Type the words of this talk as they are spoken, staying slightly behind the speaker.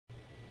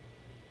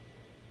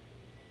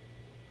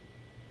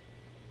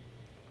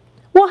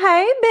Well,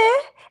 hey, Bill.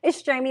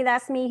 It's Jamie.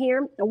 That's me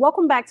here.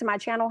 Welcome back to my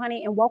channel,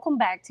 honey, and welcome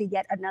back to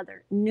yet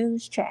another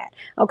news chat.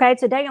 Okay,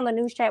 today on the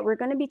news chat, we're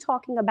going to be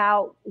talking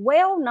about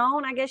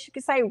well-known, I guess you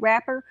could say,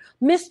 rapper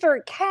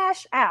Mr.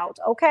 Cash Out.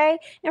 Okay,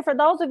 and for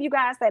those of you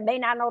guys that may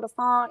not know the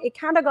song, it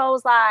kind of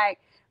goes like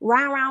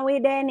 "Round Round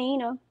with that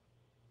Nina."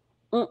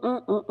 Girl,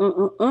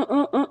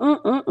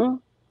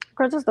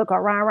 just look up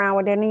 "Round Round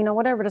with that Nina,"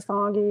 whatever the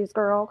song is,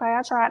 girl. Okay,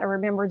 I tried to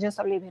remember just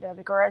a little bit of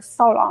it, girl. It's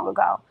so long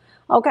ago.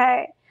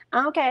 Okay,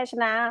 I'm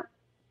cashing out.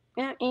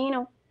 You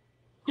know,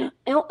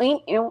 girl,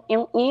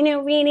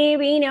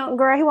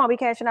 he won't be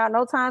cashing out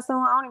no time soon.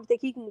 I don't even think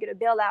he can get a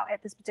bailout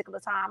at this particular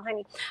time,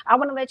 honey. I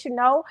want to let you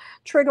know,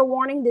 trigger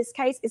warning, this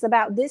case is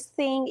about this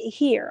thing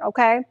here,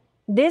 okay?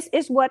 This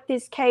is what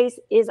this case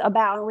is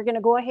about, and we're going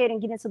to go ahead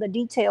and get into the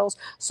details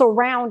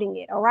surrounding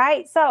it, all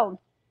right? So,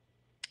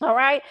 all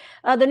right.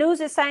 The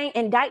news is saying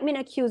indictment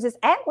accuses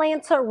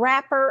Atlanta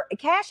rapper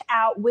Cash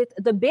Out with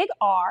the big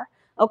R,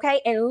 okay,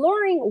 and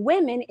luring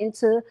women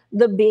into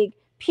the big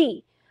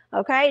P.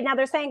 Okay. Now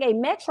they're saying a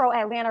Metro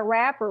Atlanta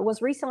rapper was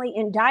recently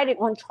indicted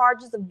on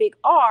charges of big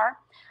R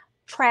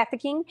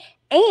trafficking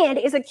and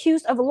is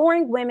accused of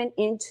luring women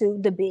into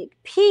the big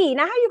P.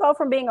 Now, how you go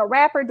from being a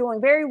rapper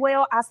doing very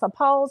well, I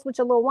suppose, with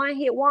your little one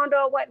hit wonder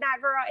or whatnot,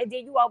 girl, and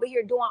then you over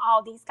here doing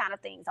all these kind of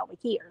things over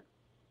here.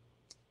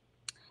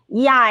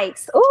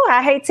 Yikes. Oh,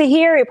 I hate to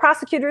hear it.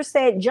 Prosecutors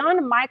said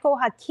John Michael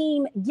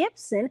Hakeem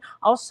Gibson,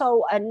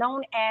 also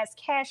known as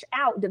Cash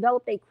Out,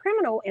 developed a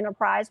criminal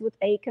enterprise with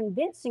a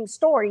convincing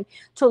story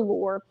to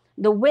lure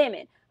the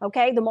women.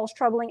 Okay, the most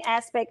troubling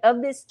aspect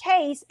of this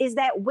case is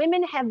that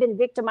women have been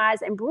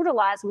victimized and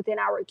brutalized within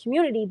our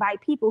community by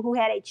people who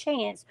had a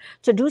chance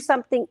to do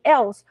something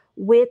else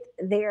with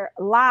their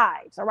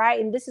lives. All right,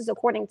 and this is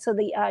according to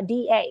the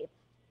DA,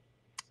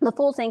 the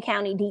Fulton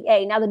County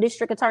DA. Now, the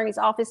district attorney's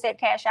office said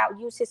Cash Out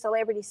used his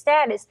celebrity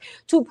status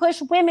to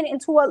push women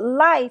into a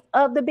life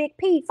of the big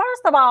P.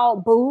 First of all,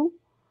 boo.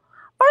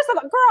 First of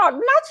all, girl,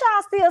 not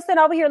y'all still sitting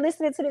over here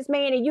listening to this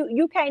man and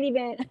you can't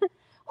even,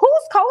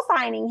 who's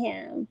co-signing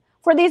him?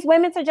 For these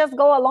women to just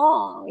go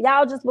along.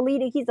 Y'all just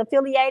believe that he's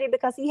affiliated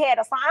because he had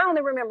a song. I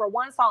only remember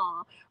one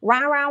song,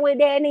 Round Round with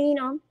that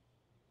Nina.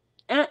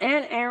 Like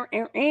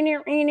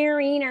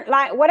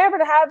whatever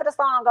however the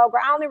song go,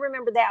 girl. I only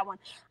remember that one.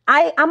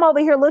 I'm over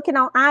here looking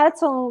on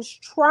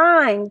iTunes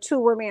trying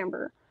to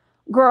remember,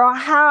 girl,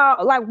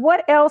 how like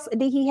what else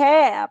did he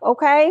have?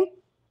 Okay.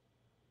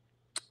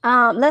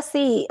 Let's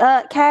see.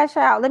 Cash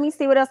Out. Let me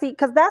see what else he,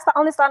 because that's the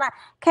only song I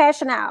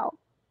cashing out.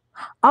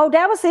 Oh,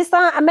 that was his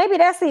song. Maybe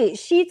that's it.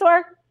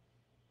 Sheetor.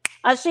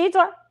 A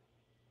Sheetor.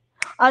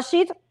 A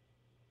Sheetor.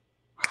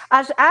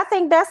 I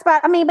think that's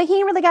about, I mean, but he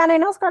ain't really got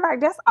anything else, girl. Like,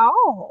 that's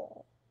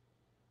all.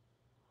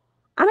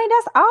 I mean,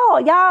 that's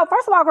all. Y'all,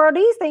 first of all, girl,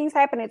 these things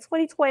happened in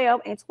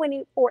 2012 and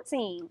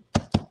 2014.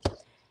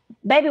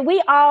 Baby,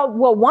 we all,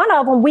 well, one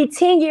of them, we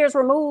 10 years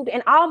removed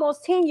and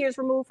almost 10 years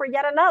removed for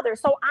yet another.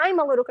 So I'm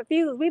a little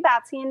confused. We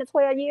about 10 to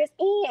 12 years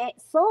in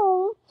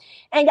soon.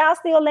 And y'all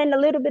still letting a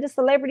little bit of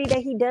celebrity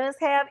that he does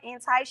have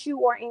entice you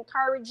or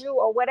encourage you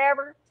or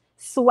whatever,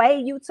 sway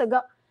you to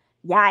go.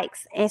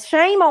 Yikes. And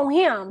shame on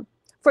him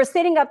for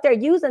sitting up there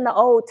using the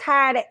old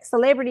tired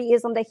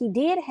celebrityism that he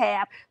did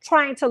have,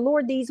 trying to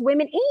lure these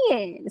women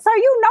in. So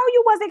you know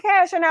you wasn't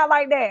cashing out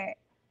like that.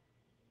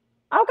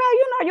 Okay,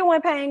 you know you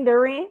weren't paying the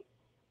rent.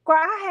 Girl,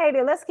 I hate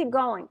it. Let's keep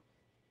going.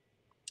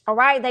 All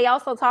right. They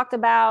also talked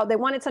about, they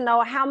wanted to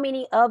know how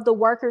many of the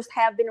workers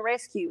have been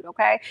rescued.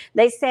 Okay.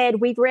 They said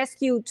we've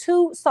rescued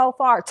 2 so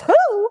far. 2?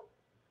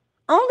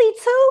 Only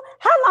 2?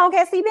 How long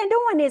has he been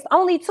doing this?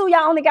 Only 2?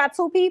 Y'all only got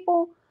 2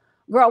 people?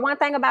 Girl, one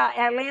thing about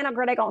Atlanta,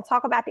 girl, they're going to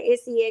talk about the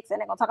SEX and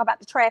they're going to talk about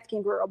the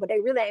trafficking, girl, but they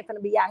really ain't going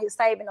to be out here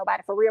saving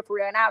nobody for real, for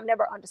real. And I'll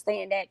never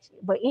understand that.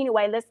 But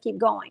anyway, let's keep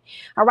going.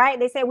 All right.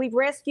 They said we've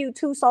rescued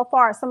 2 so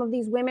far. Some of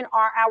these women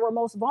are our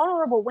most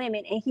vulnerable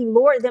women, and he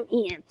lured them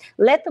in,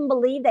 let them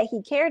believe that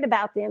he cared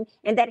about them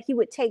and that he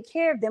would take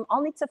care of them,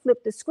 only to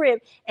flip the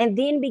script and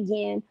then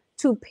begin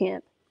to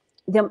pimp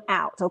them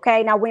out.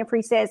 Okay. Now,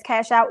 Winfrey says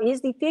Cash Out is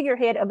the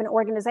figurehead of an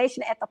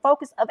organization at the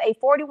focus of a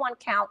 41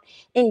 count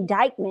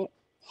indictment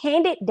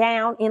handed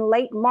down in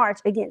late March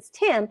against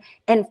him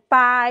and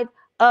 5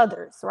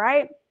 others,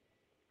 right?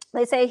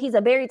 They say he's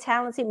a very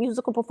talented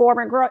musical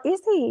performer. Girl,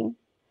 is he?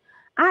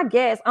 I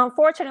guess.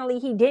 Unfortunately,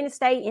 he didn't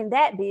stay in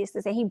that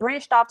business and he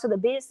branched off to the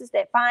business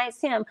that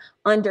finds him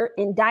under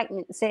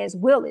indictment, says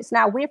Willis.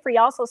 Now, Winfrey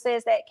also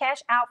says that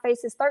Cash Out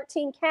faces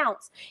 13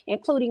 counts,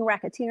 including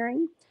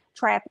racketeering,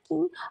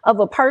 trafficking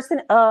of a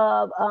person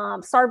of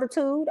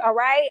servitude, all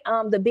right,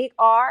 the big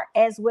R,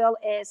 as well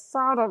as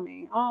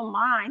sodomy. Oh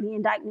my, the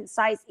indictment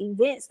cites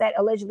events that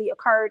allegedly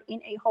occurred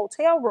in a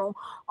hotel room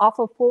off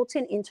of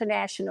Fulton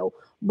International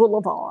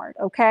Boulevard.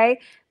 Okay,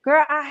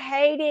 girl, I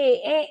hate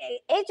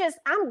it. It just,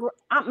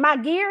 my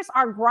gears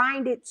are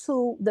grinded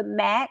to the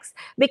max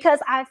because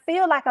I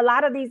feel like a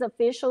lot of these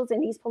officials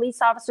and these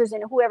police officers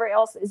and whoever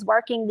else is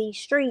working these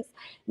streets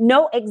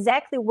know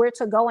exactly where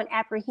to go and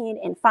apprehend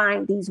and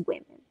find these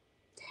women.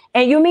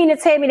 And you mean to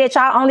tell me that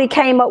y'all only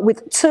came up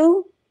with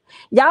 2?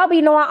 Y'all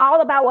be knowing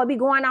all about what be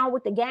going on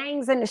with the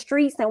gangs in the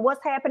streets and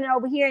what's happening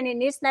over here and in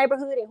this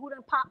neighborhood and who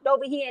done popped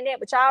over here and there,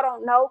 but y'all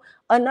don't know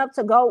enough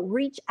to go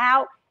reach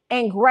out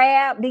and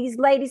grab these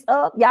ladies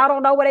up. Y'all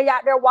don't know where they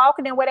out there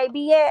walking and where they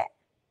be at.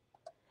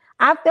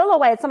 I feel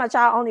away so much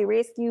y'all only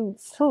rescue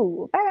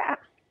two.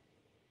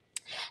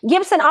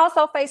 Gibson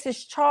also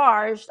faces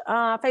charges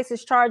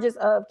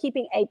of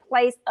keeping a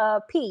place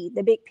of P,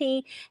 the big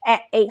P,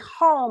 at a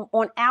home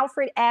on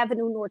Alfred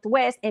Avenue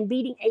Northwest and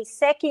beating a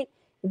second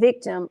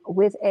victim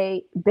with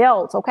a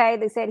belt. Okay,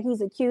 they said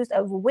he's accused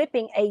of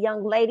whipping a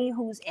young lady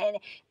who's an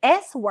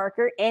S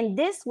worker, and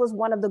this was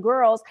one of the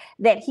girls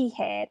that he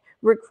had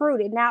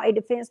recruited. Now, a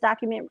defense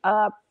document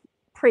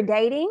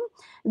predating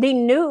the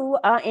new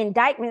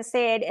indictment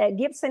said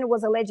Gibson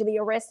was allegedly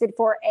arrested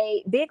for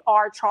a big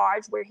R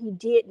charge where he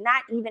did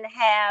not even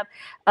have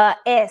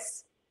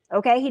S.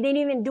 Okay, he didn't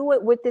even do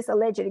it with this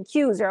alleged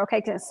accuser.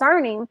 Okay,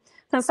 concerning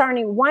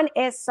one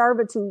S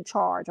servitude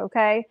charge.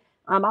 Okay,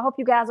 I hope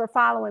you guys are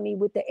following me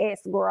with the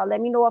S, girl.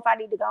 Let me know if I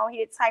need to go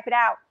ahead and type it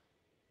out.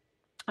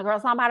 Girl,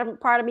 somebody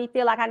part of me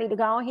feel like I need to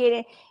go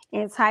ahead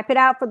and type it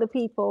out for the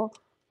people.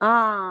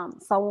 So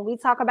when we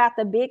talk about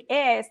the big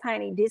S,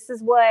 honey, this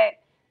is what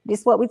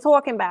we're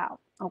talking about.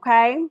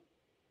 Okay,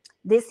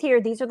 these are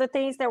the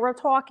things that we're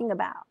talking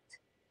about.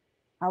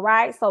 All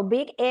right, so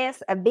big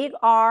S, a big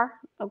R,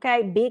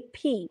 okay, big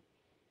P.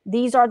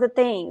 These are the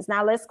things.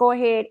 Now let's go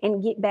ahead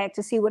and get back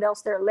to see what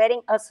else they're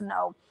letting us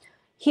know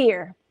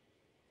here.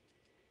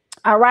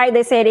 All right,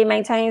 they said it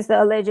maintains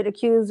the alleged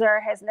accuser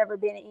has never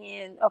been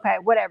in. Okay,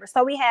 whatever.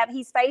 So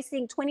he's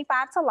facing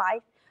 25 to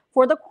life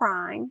for the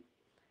crime.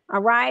 All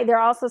right, they're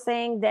also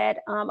saying that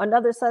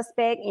another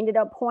suspect ended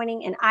up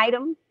pointing an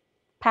item,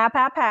 pow,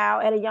 pow, pow,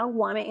 at a young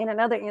woman in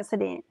another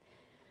incident.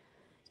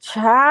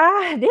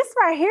 This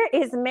right here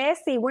is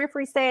messy.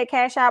 Winfrey said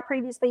Cash Out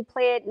previously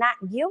pled not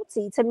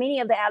guilty to many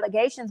of the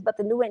allegations, but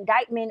the new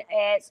indictment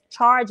adds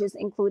charges,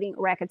 including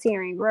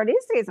racketeering. Girl,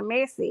 this is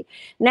messy.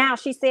 Now,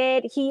 she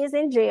said he is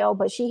in jail,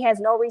 but she has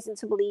no reason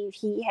to believe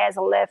he has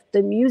left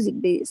the music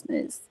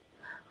business.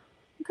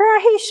 Girl,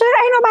 he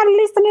should. Ain't nobody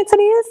listening to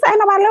this. Ain't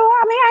nobody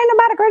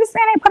greatest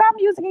man ain't put out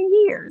music in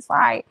years.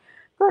 Like,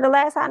 girl, the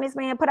last time this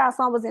man put out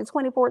song was in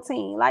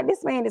 2014. Like,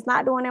 this man is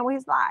not doing that with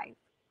his life.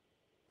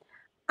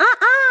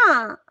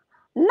 Not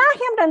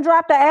him done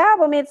dropped the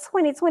album in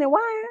 2021.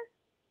 Girl,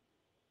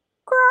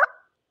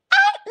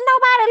 ain't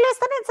nobody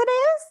listening to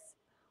this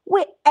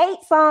with 8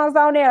 songs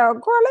on there.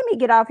 Girl, let me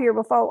get off here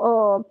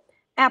before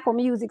Apple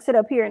Music sit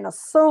up here and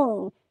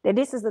assume that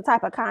this is the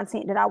type of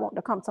content that I want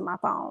to come to my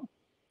phone.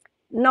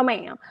 No,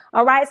 ma'am.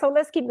 All right, so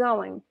let's keep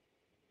going.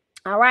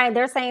 All right,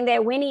 they're saying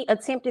that Winnie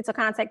attempted to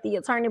contact the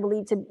attorney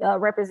believed to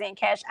represent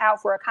Cash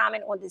Out for a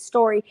comment on this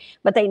story,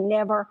 but they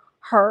never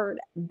heard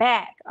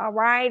back. All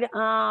right,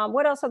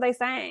 what else are they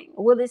saying?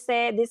 Willis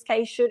said this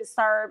case should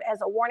serve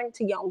as a warning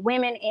to young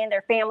women and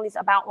their families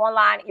about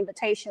online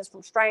invitations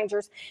from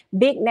strangers,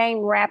 big name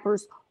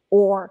rappers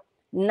or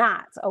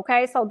not.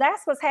 Okay, so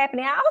that's what's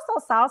happening. I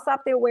also saw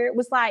something where it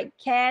was like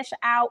Cash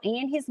Out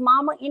and his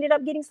mama ended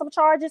up getting some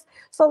charges.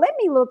 So let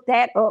me look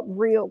that up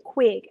real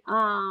quick.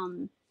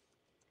 And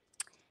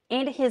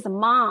his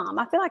mom,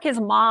 I feel like his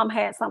mom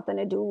had something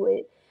to do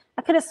with.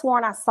 I could have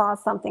sworn I saw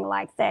something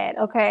like that.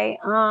 Okay.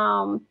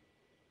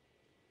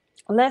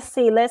 Let's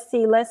see.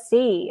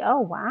 Oh,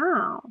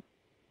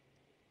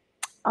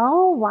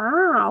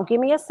 wow. Give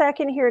me a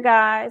second here,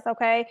 guys.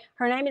 Okay.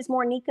 Her name is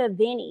Monica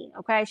Vinny.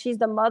 Okay. She's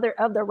the mother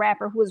of the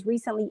rapper who was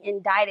recently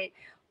indicted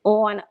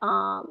on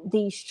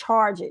these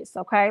charges.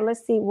 Okay.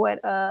 Let's see what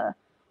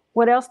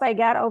else they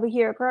got over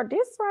here. Girl,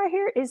 this right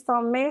here is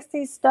some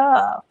messy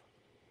stuff.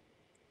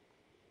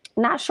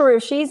 Not sure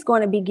if she's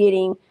going to be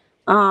getting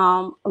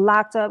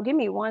locked up. Give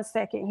me 1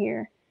 second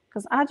here,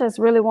 because I just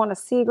really want to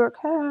see her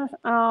Cash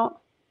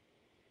Out.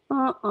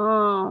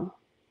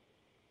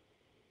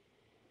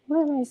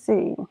 Let me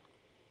see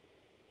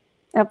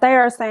if they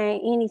are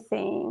saying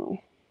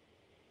anything.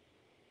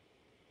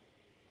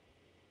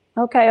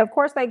 Okay, of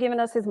course they're giving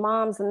us his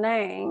mom's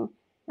name,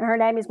 and her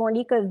name is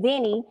Monica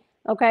Vinny.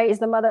 Okay, is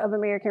the mother of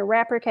American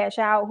rapper Cash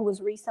Out, who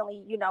was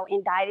recently,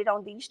 indicted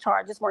on these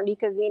charges.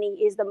 Monica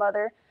Vinny is the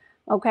mother.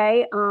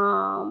 Okay.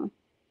 So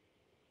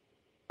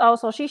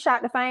she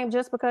shot to fame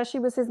just because she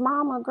was his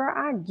mama, girl,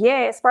 I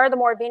guess.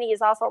 Furthermore, Vinny is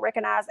also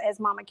recognized as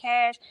Mama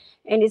Cash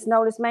and is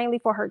noticed mainly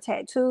for her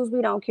tattoos.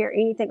 We don't care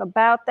anything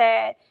about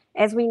that.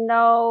 As we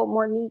know,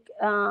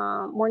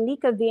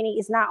 Monica Vinny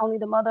is not only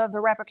the mother of the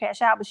rapper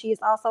Cash Out, but she is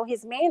also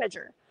his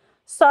manager.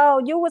 So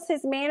you was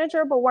his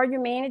manager, but were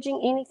you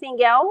managing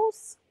anything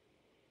else?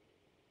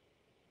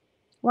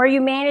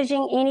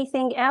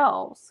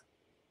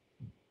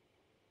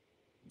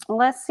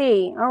 Let's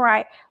see. All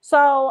right.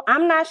 So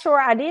I'm not sure.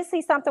 I did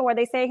see something where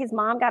they say his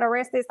mom got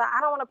arrested. So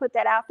I don't want to put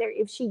that out there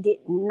if she did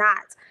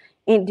not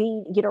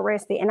indeed get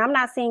arrested. And I'm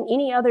not seeing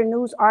any other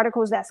news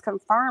articles that's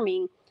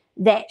confirming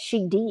that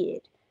she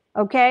did.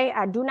 Okay.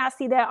 I do not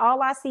see that.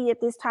 All I see at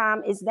this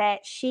time is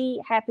that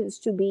she happens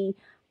to be,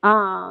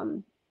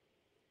 what?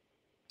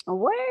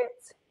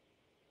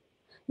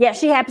 Yeah,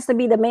 she happens to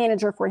be the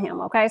manager for him.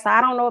 Okay. So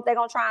I don't know if they're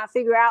going to try and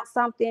figure out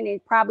something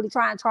and probably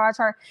try and charge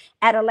her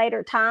at a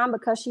later time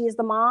because she is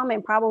the mom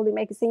and probably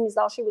make it seem as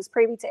though she was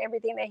privy to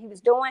everything that he was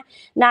doing.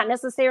 Not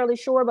necessarily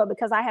sure, but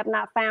because I have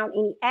not found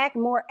any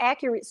more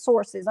accurate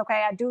sources.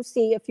 Okay. I do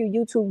see a few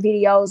YouTube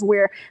videos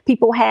where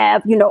people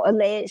have,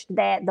 alleged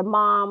that the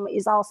mom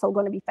is also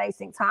going to be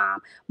facing time,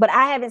 but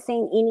I haven't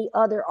seen any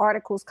other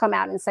articles come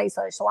out and say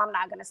such. So I'm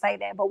not going to say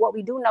that. But what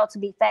we do know to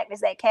be fact is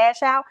that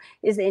Cash Out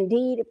is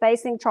indeed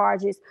facing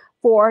charges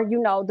for,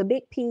 the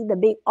big P, the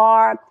big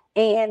R,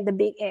 and the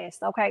big S,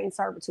 okay, and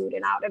servitude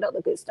and all that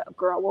other good stuff,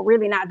 girl. Well,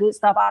 really not good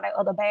stuff, all that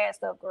other bad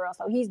stuff, girl.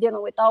 So he's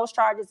dealing with those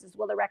charges as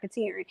well as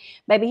racketeering.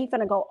 Baby, he's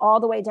gonna go all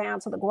the way down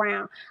to the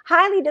ground.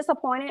 Highly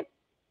disappointed.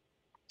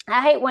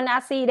 I hate when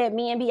I see that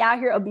men be out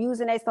here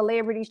abusing their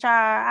celebrities,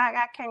 child.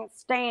 I can't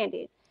stand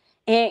it.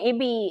 And it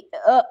be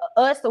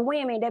us, the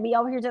women, that be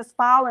over here just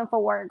falling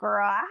for work,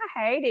 girl. I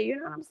hate it. You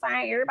know what I'm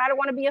saying? Everybody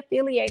want to be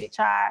affiliated,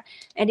 child.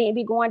 And then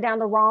be going down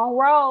the wrong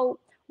road.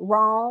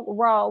 Wrong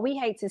road. We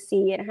hate to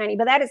see it, honey.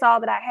 But that is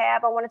all that I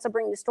have. I wanted to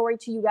bring the story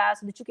to you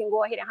guys so that you can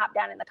go ahead and hop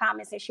down in the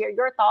comments and share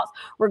your thoughts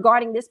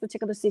regarding this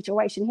particular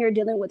situation here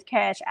dealing with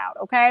Cash Out,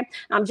 okay?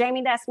 I'm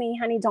Jamie. That's me,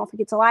 honey. Don't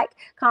forget to like,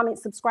 comment,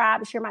 subscribe,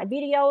 and share my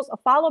videos. Or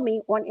follow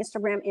me on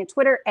Instagram and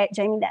Twitter at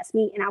Jamie. That's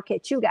me. And I'll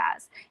catch you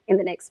guys in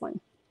the next one.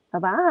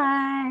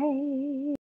 Bye-bye.